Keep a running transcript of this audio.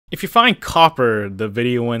If you find copper, the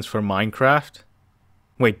video ends for Minecraft.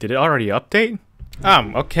 Wait, did it already update?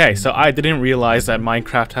 Okay, so I didn't realize that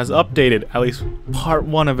Minecraft has updated at least part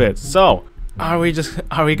 1 of it. So, are we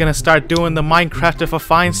gonna start doing the Minecraft if I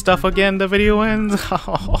find stuff again, the video ends?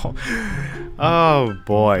 Oh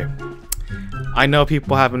boy. I know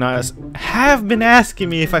people have been asking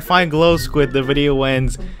me if I find glow squid, the video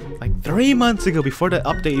ends like 3 months ago before the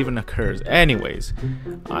update even occurs. Anyways,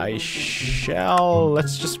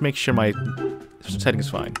 let's just make sure my setting is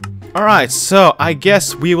fine. Alright, so I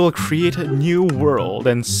guess we will create a new world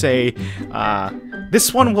and say,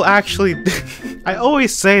 this one will actually, I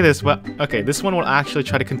always say this, but okay, this one will actually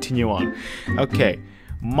try to continue on. Okay,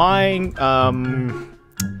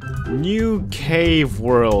 new cave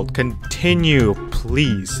world, continue,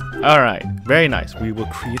 please. Alright, very nice. We will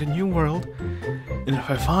create a new world, and if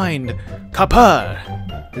I find copper,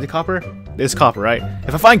 is it copper? It's copper, right?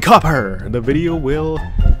 If I find copper, the video will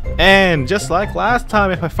end. Just like last time,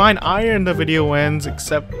 if I find iron, the video ends,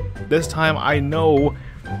 except this time I know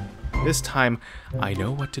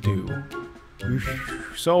what to do.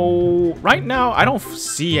 So, right now, I don't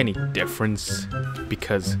see any difference,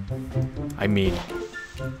 because, I mean,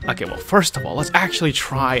 okay, well, first of all, let's actually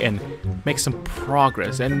try and make some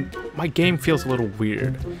progress, and my game feels a little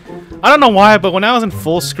weird. I don't know why, but when I was in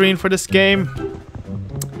full screen for this game,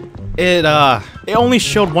 it only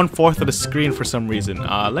showed 1/4 of the screen for some reason.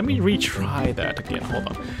 Let me retry that again, hold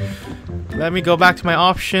on. Let me go back to my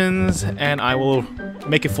options, and I will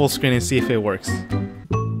make it full screen and see if it works.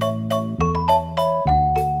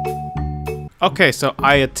 Okay, so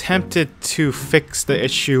I attempted to fix the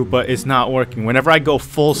issue, but it's not working. Whenever I go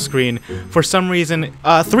full screen, for some reason,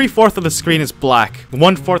 3/4 of the screen is black.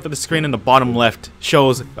 1/4 of the screen in the bottom left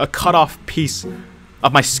shows a cut off piece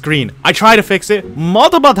of my screen. I tried to fix it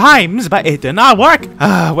multiple times, but it did not work.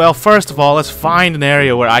 Well, first of all, let's find an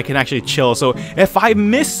area where I can actually chill. So if I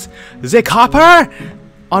miss the copper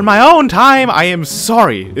on my own time, I am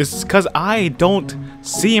sorry. It's because I don't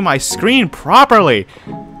see my screen properly.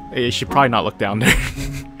 You should probably not look down there.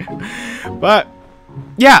 But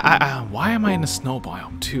yeah, why am I in a snow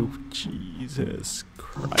biome too? Jesus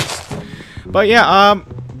Christ. But yeah,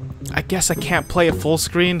 I guess I can't play it full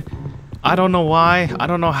screen. I don't know why, I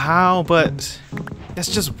don't know how, but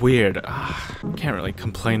that's just weird. Can't really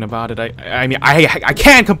complain about it. I mean, I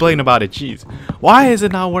can't complain about it, jeez. Why is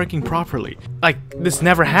it not working properly? Like, this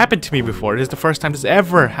never happened to me before. This is the first time this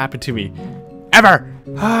ever happened to me. Ever!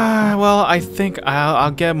 Well, I think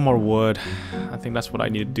I'll get more wood. I think that's what I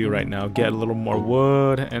need to do right now. Get a little more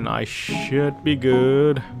wood, and I should be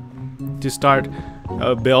good to start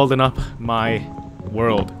building up my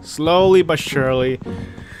world. Slowly but surely.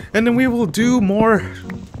 And then we will do more.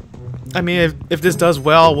 I mean, if this does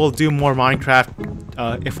well, we'll do more Minecraft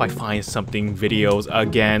if I find something videos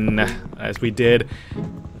again, as we did.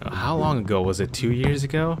 How long ago was it? 2 years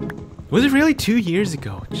ago? Was it really 2 years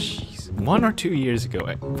ago? Jeez, 1 or 2 years ago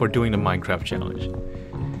for doing the Minecraft challenge.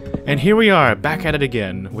 And here we are, back at it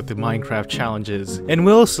again with the Minecraft challenges. And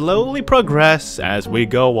we'll slowly progress as we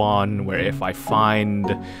go on, where if I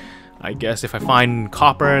find... I guess if I find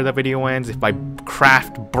copper, the video ends. If I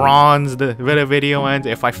craft bronze, the video ends.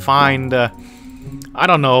 If I find, I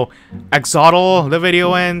don't know, axolotl, the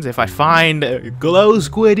video ends. If I find glow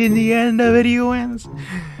squid in the end, the video ends.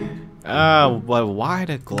 But why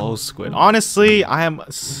the glow squid? Honestly, I am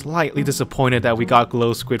slightly disappointed that we got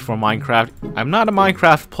glow squid for Minecraft. I'm not a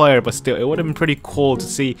Minecraft player, but still, it would have been pretty cool to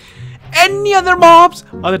see any other mobs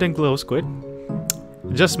other than glow squid.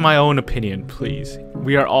 Just my own opinion, please.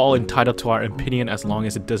 We are all entitled to our opinion as long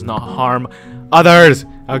as it does not harm others,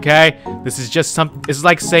 okay? This is just it's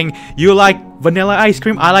like saying, you like vanilla ice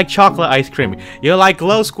cream, I like chocolate ice cream. You like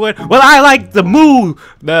glow squid, well, I like the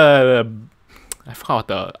I forgot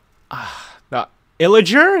the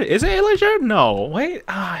illager? Is it illager? No, wait,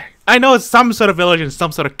 I know it's some sort of villager and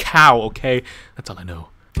some sort of cow, okay? That's all I know.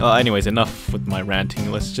 Anyways, enough with my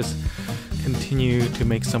ranting. Let's just continue to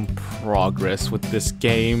make some progress with this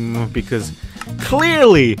game, because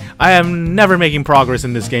clearly I am never making progress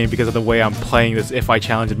in this game because of the way I'm playing this if I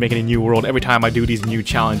challenge and making a new world every time I do these new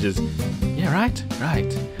challenges. Yeah, right?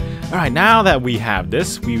 Alright, now that we have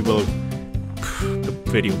this, we will... The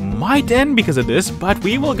video might end because of this, but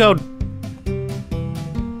we will go...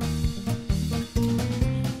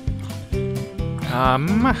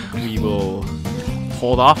 We will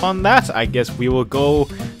hold off on that. I guess we will go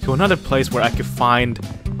to another place where I could find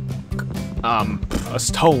a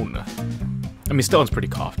stone. I mean, stone's pretty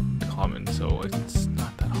common, so it's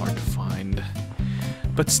not that hard to find.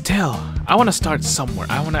 But still, I want to start somewhere.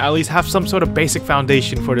 I want to at least have some sort of basic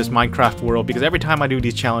foundation for this Minecraft world, because every time I do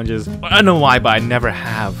these challenges, I don't know why, but I never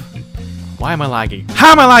have. Why am I lagging?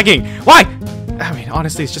 How am I lagging? Why? I mean,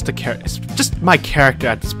 honestly, it's just my character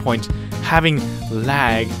at this point having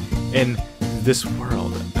lag in this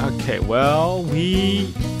world. Okay, well,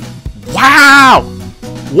 wow!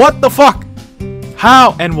 What the fuck?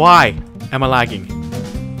 How and why am I lagging?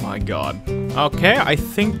 My god. Okay, I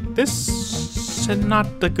think this is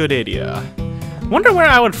not the good idea. Wonder where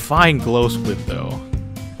I would find glow squid though.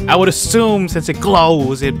 I would assume since it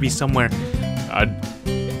glows, it'd be somewhere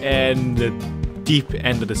in the deep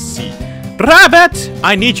end of the sea. Rabbit!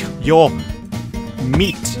 I need your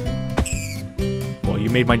meat. Well, you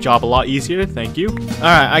made my job a lot easier, thank you.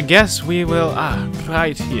 Alright, I guess we will...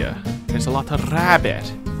 right here. There's a lot of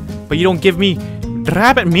rabbit. But you don't give me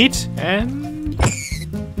rabbit meat, and...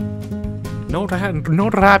 No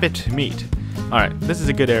rabbit meat. Alright, this is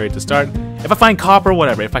a good area to start. If I find copper,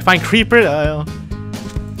 whatever. If I find creeper, I'll...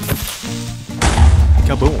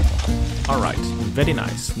 Kaboom. Alright, very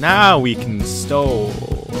nice. Now we can start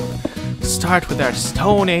with our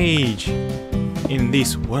Stone Age in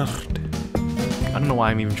this world. I don't know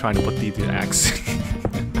why I'm even trying to put these axe.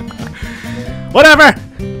 Whatever!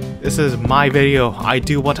 This is my video. I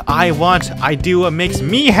do what I want. I do what makes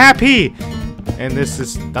me happy. And this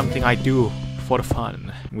is something I do for the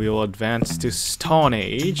fun. We will advance to Stone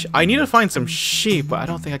Age. I need to find some sheep, but I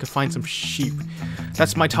don't think I can find some sheep.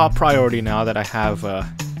 That's my top priority now that I have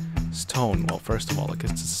stone. Well, first of all, like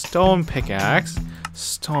it's a stone pickaxe,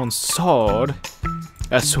 stone sword,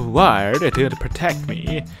 a sword to protect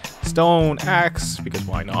me, stone axe, because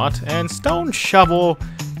why not, and stone shovel,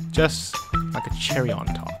 just like a cherry on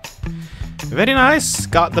top. Very nice.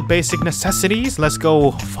 Got the basic necessities. Let's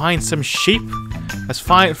go find some sheep. Let's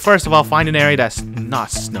first of all find an area that's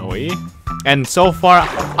not snowy. And so far,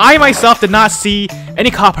 I myself did not see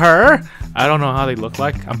any copper. I don't know how they look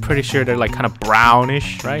like. I'm pretty sure they're like kind of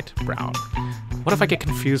brownish, right? Brown. What if I get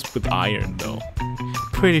confused with iron though?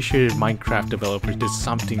 Pretty sure Minecraft developers did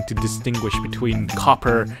something to distinguish between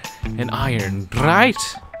copper and iron, right?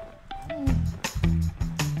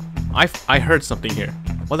 I heard something here.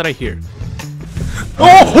 What did I hear?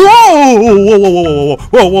 Oh! Whoa! Whoa!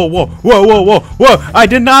 Whoa! Whoa! Whoa! Whoa! Whoa! Whoa! Whoa! Whoa! I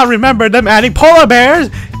did not remember them adding polar bears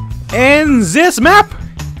in this map.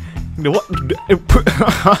 What?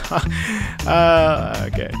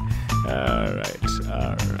 Okay. Alright.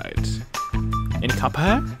 Any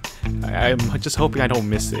copper? I'm just hoping I don't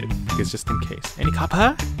miss it, because just in case. Any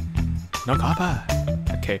copper? No copper.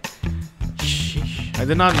 Okay. Sheesh. I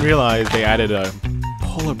did not realize they added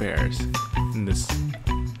polar bears in this.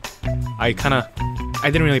 I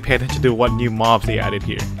didn't really pay attention to what new mobs they added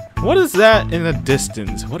here. What is that in the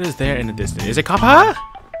distance? What is there in the distance? Is it copper?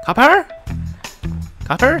 Copper?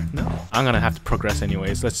 Copper? No. I'm gonna have to progress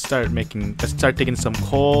anyways. Let's start digging some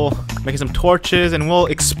coal, making some torches, and we'll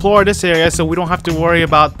explore this area so we don't have to worry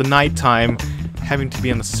about the nighttime having to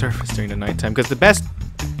be on the surface during the nighttime, because the best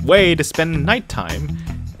way to spend nighttime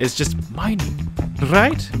is just mining.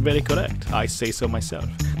 Right? Very correct. I say so myself.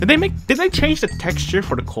 Did they change the texture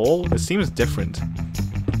for the coal? It seems different.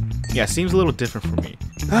 Yeah, it seems a little different for me.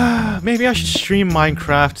 Maybe I should stream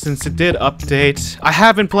Minecraft since it did update. I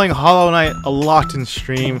have been playing Hollow Knight a lot in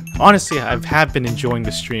stream. Honestly, I have been enjoying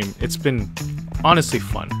the stream. It's been honestly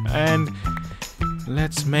fun. And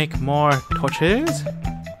let's make more torches.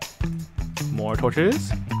 More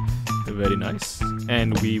torches. Very nice.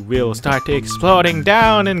 And we will start exploding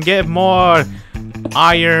down and get more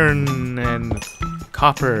iron and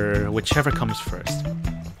copper, whichever comes first.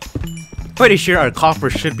 Pretty sure our copper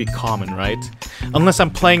should be common, right? Unless I'm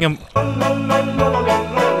playing him.